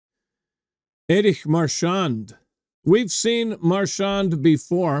Erich Marchand. We've seen Marchand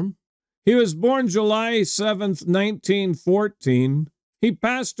before. He was born July 7th, 1914. He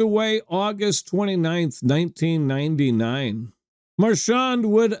passed away August 29th, 1999.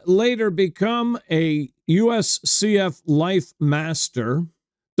 Marchand would later become a USCF Life Master.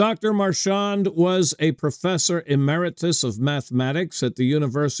 Dr. Marchand was a professor emeritus of mathematics at the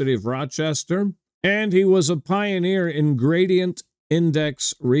University of Rochester, and he was a pioneer in gradient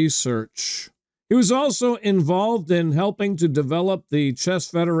index research. He was also involved in helping to develop the Chess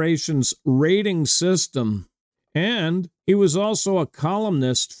Federation's rating system, and he was also a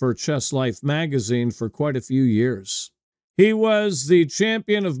columnist for Chess Life magazine for quite a few years. He was the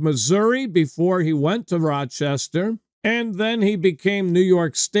champion of Missouri before he went to Rochester, and then he became New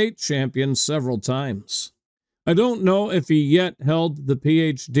York State champion several times. I don't know if he yet held the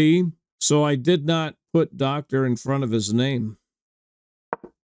PhD, so I did not put doctor in front of his name.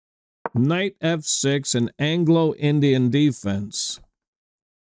 Knight f6, an Anglo-Indian defense.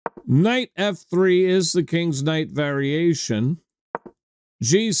 Knight f3 is the king's knight variation.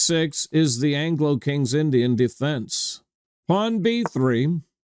 g6 is the Anglo-King's Indian defense. Pawn b3,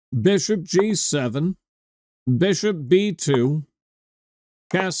 bishop g7, bishop b2,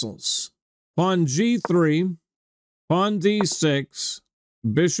 castles. Pawn g3, pawn d6,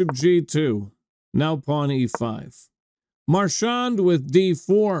 bishop g2, now pawn e5. Marchand with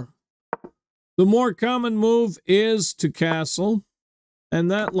d4. The more common move is to castle,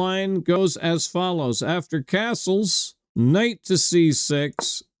 and that line goes as follows. After castles, knight to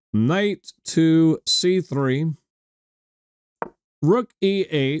c6, knight to c3, rook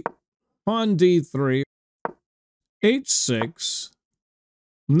e8, pawn d3, h6,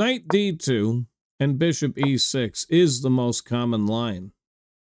 knight d2, and bishop e6 is the most common line.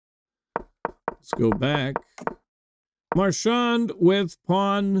 Let's go back. Marchand with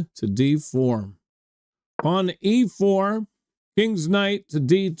pawn to d4. Pawn e4, king's knight to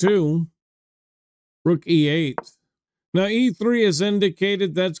d2, rook e8. Now e3 is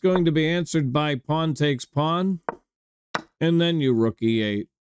indicated. That's going to be answered by pawn takes pawn, and then you rook e8,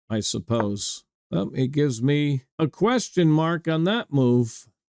 I suppose. It gives me a question mark on that move.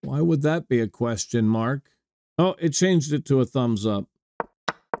 Why would that be a question mark? Oh, it changed it to a thumbs up.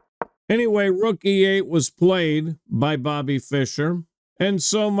 Anyway, rook e8 was played by Bobby Fischer, and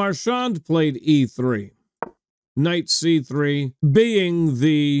so Marchand played e3. Knight c3 being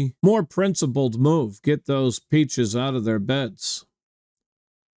the more principled move. Get those peaches out of their beds.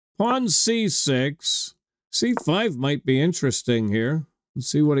 Pawn c6. c5 might be interesting here. Let's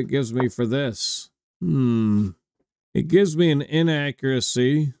see what it gives me for this. It gives me an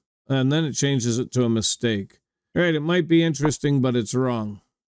inaccuracy, and then it changes it to a mistake. All right, it might be interesting, but it's wrong.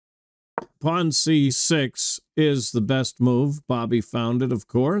 Pawn c6 is the best move. Bobby found it, of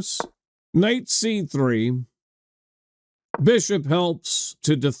course. Knight c3. Bishop helps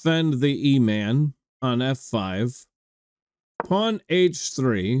to defend the e-man on f5. Pawn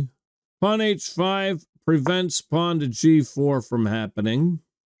h3. Pawn h5 prevents pawn to g4 from happening.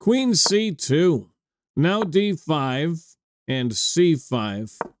 Queen c2. Now d5 and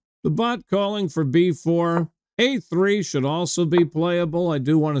c5. The bot calling for b4. a3 should also be playable. I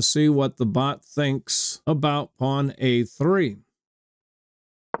do want to see what the bot thinks about pawn a3.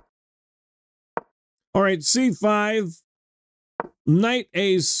 All right, c5, knight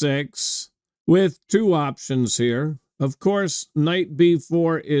a6 with two options here. Of course, knight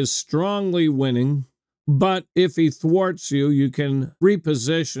b4 is strongly winning, but if he thwarts you, you can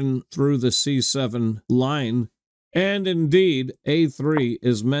reposition through the c7 line. And indeed, a3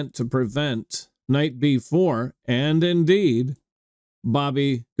 is meant to prevent knight b4, and indeed,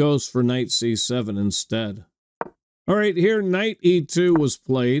 Bobby goes for knight c7 instead. All right, here knight e2 was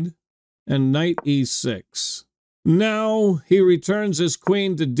played, and knight e6. Now he returns his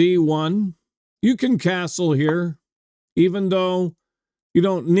queen to d1. You can castle here, even though you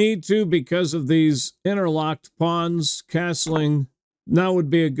don't need to because of these interlocked pawns. Castling now would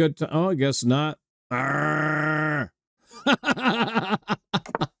be a good time. Oh, I guess not.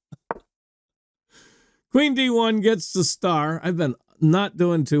 Queen d1 gets the star. I've been not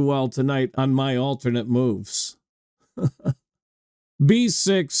doing too well tonight on my alternate moves.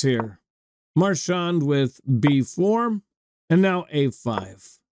 b6 here. Marchand with b4. And now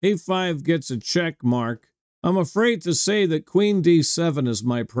a5. a5 gets a check mark. I'm afraid to say that queen d7 is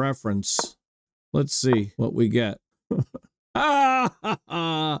my preference. Let's see what we get. I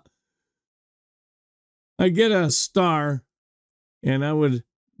get a star, and I would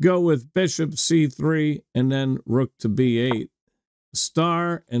go with bishop c3 and then rook to b8.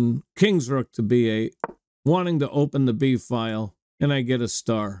 Star and king's rook to b8, wanting to open the b file, and I get a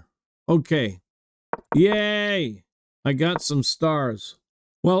star. Okay. Yay! I got some stars.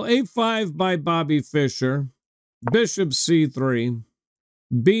 Well, A5 by Bobby Fischer. Bishop C3.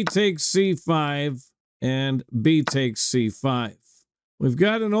 B takes C5. And B takes C5. We've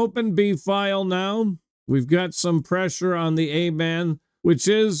got an open B file now. We've got some pressure on the A-man, which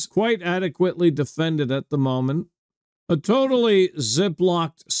is quite adequately defended at the moment. A totally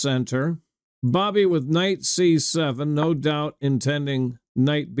zip-locked center. Bobby with knight C7, no doubt intending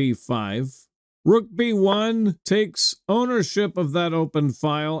knight B5. Rook B1 takes ownership of that open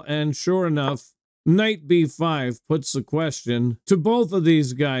file, and sure enough, knight B5 puts the question to both of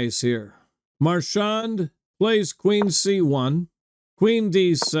these guys here. Marchand plays queen C1, queen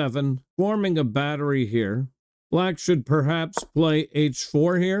D7, forming a battery here. Black should perhaps play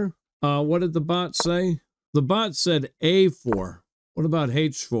H4 here. What did the bot say? The bot said A4. What about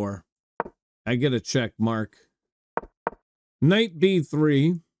H4? I get a check mark. Knight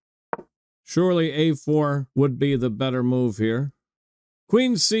B3. Surely A4 would be the better move here.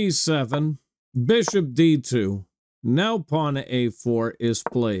 Queen C7. Bishop D2. Now pawn to A4 is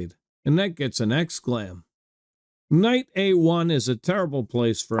played. And that gets an exclam. Knight A1 is a terrible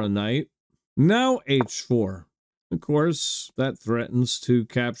place for a knight. Now H4. Of course, that threatens to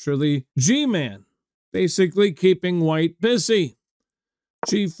capture the G-man, basically keeping white busy.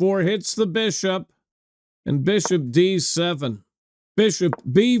 G4 hits the bishop, and bishop D7. Bishop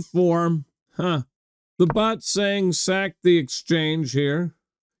B4. The bot saying sack the exchange here.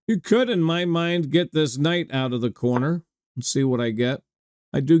 You could, in my mind, get this knight out of the corner and see what I get.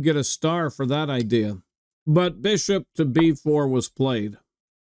 I do get a star for that idea. But bishop to B4 was played.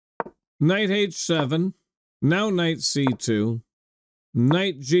 Knight H7. Now knight C2.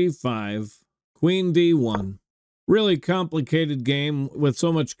 Knight G5. Queen D1. Really complicated game with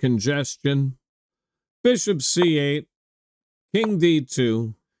so much congestion. Bishop C8. King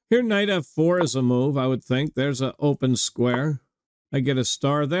D2. Here knight F4 is a move, I would think. There's an open square. I get a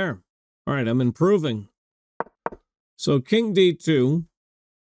star there. All right, I'm improving. So king D2.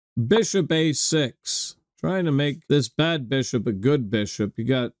 Bishop A6. Trying to make this bad bishop a good bishop. You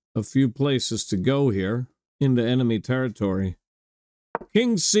got a few places to go here into enemy territory.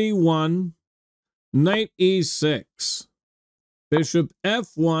 King C1. Knight E6. Bishop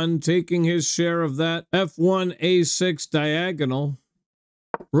F1 taking his share of that F1 A6 diagonal.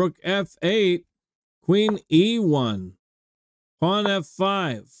 Rook F8. Queen E1. Pawn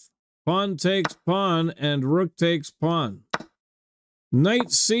F5. Pawn takes pawn and rook takes pawn. Knight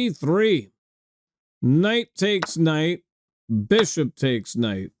C3. Knight takes knight. Bishop takes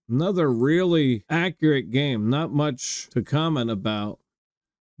knight. Another really accurate game. Not much to comment about.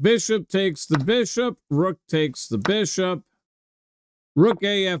 Bishop takes the bishop. Rook takes the bishop. Rook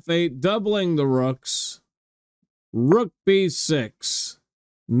AF8, doubling the rooks. Rook B6.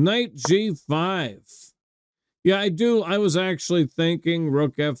 Knight G5. Yeah, I was actually thinking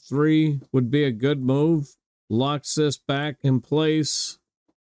rook F3 would be a good move. Locks this back in place.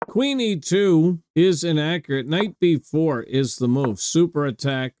 Queen E2 is inaccurate. Knight B4 is the move. Super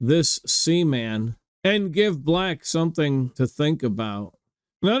attack this C-man and give black something to think about.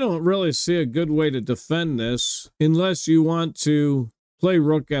 And I don't really see a good way to defend this unless you want to play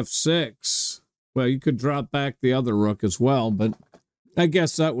rook F6. Well, you could drop back the other rook as well, but I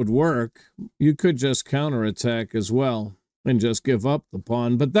guess that would work. You could just counterattack as well and just give up the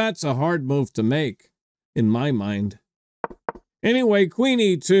pawn, but that's a hard move to make in my mind. Anyway, queen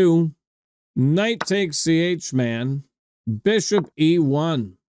E2, knight takes the H-man, bishop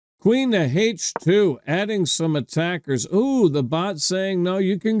E1, queen to H2, adding some attackers. Ooh, the bot saying, no,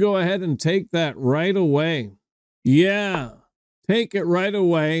 you can go ahead and take that right away. Yeah, take it right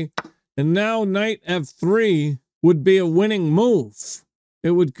away. And now knight F3 would be a winning move.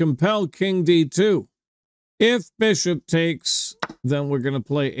 It would compel king D2. If bishop takes, then we're going to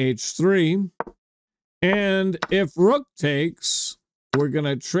play H3. And if rook takes, we're going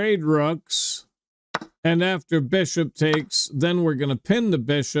to trade rooks. And after bishop takes, then we're going to pin the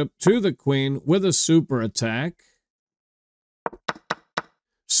bishop to the queen with a super attack.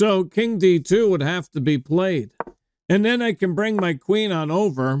 So king D2 would have to be played. And then I can bring my queen on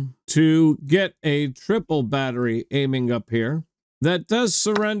over to get a triple battery aiming up here. That does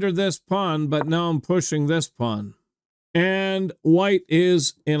surrender this pawn, but now I'm pushing this pawn. And white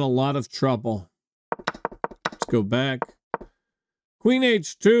is in a lot of trouble. Let's go back. Queen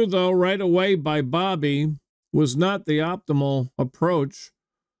H2, though, right away by Bobby, was not the optimal approach.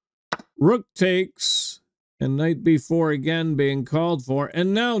 Rook takes, and knight B4 again being called for,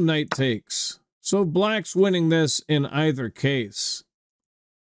 and now knight takes. So black's winning this in either case.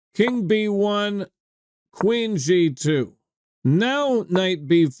 King B1, queen G2. Now knight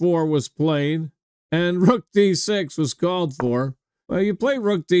b4 was played, and rook d6 was called for. Well, you play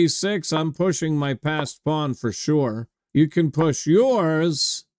rook d6, I'm pushing my passed pawn for sure. You can push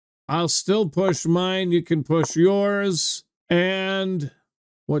yours. I'll still push mine. You can push yours. And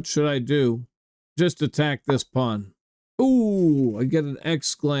what should I do? Just attack this pawn. Ooh, I get an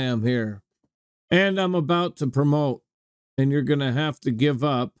exclam here. And I'm about to promote. And you're going to have to give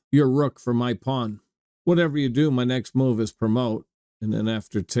up your rook for my pawn. Whatever you do, my next move is promote. And then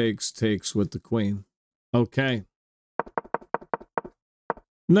after takes with the queen. Okay.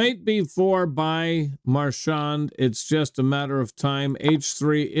 Knight b4 by Marchand. It's just a matter of time.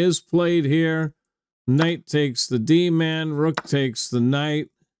 h3 is played here. Knight takes the d-man. Rook takes the knight.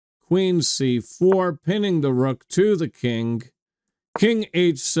 Queen c4, pinning the rook to the king. King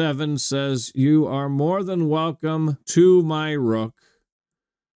h7 says, you are more than welcome to my rook.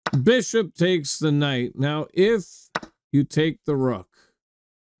 Bishop takes the knight. Now, if you take the rook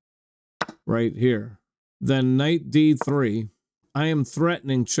right here, then knight d3, I am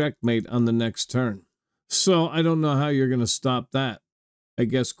threatening checkmate on the next turn. So I don't know how you're going to stop that. I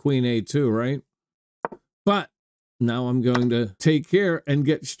guess queen a2, right? But now I'm going to take here and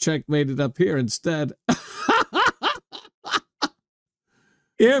get checkmated up here instead.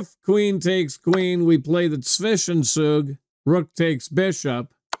 If queen takes queen, we play the Zwischenzug. Rook takes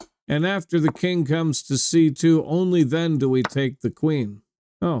bishop. And after the king comes to c2, only then do we take the queen.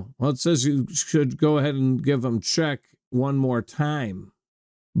 Oh, well, it says you should go ahead and give him check one more time.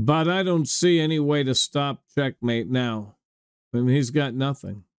 But I don't see any way to stop checkmate now. I mean, he's got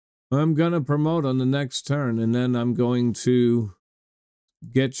nothing. I'm going to promote on the next turn, and then I'm going to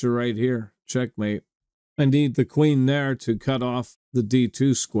get you right here. Checkmate. I need the queen there to cut off the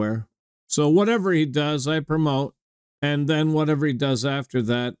d2 square. So whatever he does, I promote. And then whatever he does after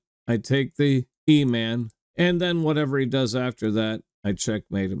that, I take the e-man. And then whatever he does after that, I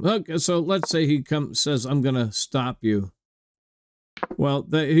checkmate him. Okay, so let's say he says, I'm going to stop you. Well,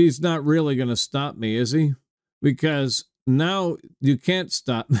 he's not really going to stop me, is he? Because now you can't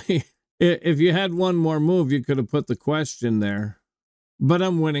stop me. If you had one more move, you could have put the question there. But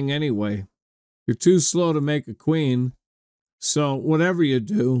I'm winning anyway. You're too slow to make a queen. So whatever you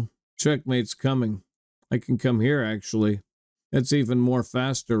do, checkmate's coming. I can come here, actually. That's even more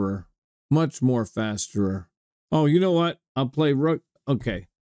fasterer. Much more fasterer. Oh, you know what? I'll play rook. Okay.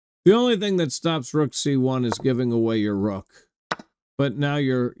 The only thing that stops rook c1 is giving away your rook. But now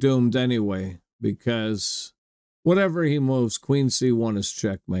you're doomed anyway, because whatever he moves, queen c1 is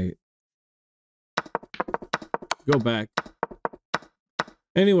checkmate. Go back.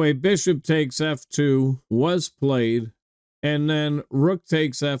 Anyway, bishop takes f2 was played, and then rook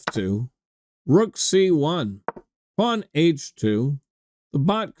takes f2. Rook c1. Pawn h2. The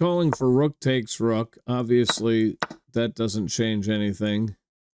bot calling for rook takes rook. Obviously, that doesn't change anything.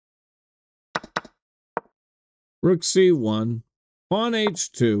 Rook c1. Pawn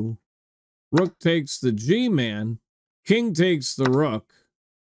h2. Rook takes the g-man. King takes the rook.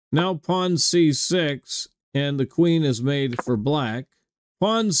 Now pawn c6, and the queen is made for black.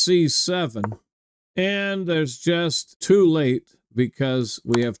 Pawn c7. And there's just too late because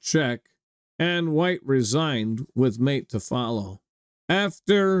we have check. And white resigned with mate to follow.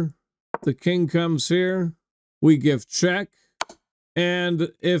 After the king comes here, we give check.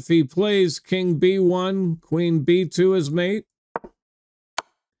 And if he plays king b1, queen b2 is mate.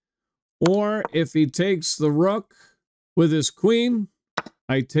 Or if he takes the rook with his queen,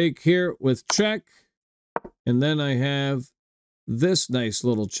 I take here with check. And then I have this nice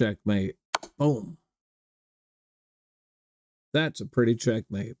little checkmate. Boom. That's a pretty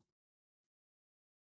checkmate.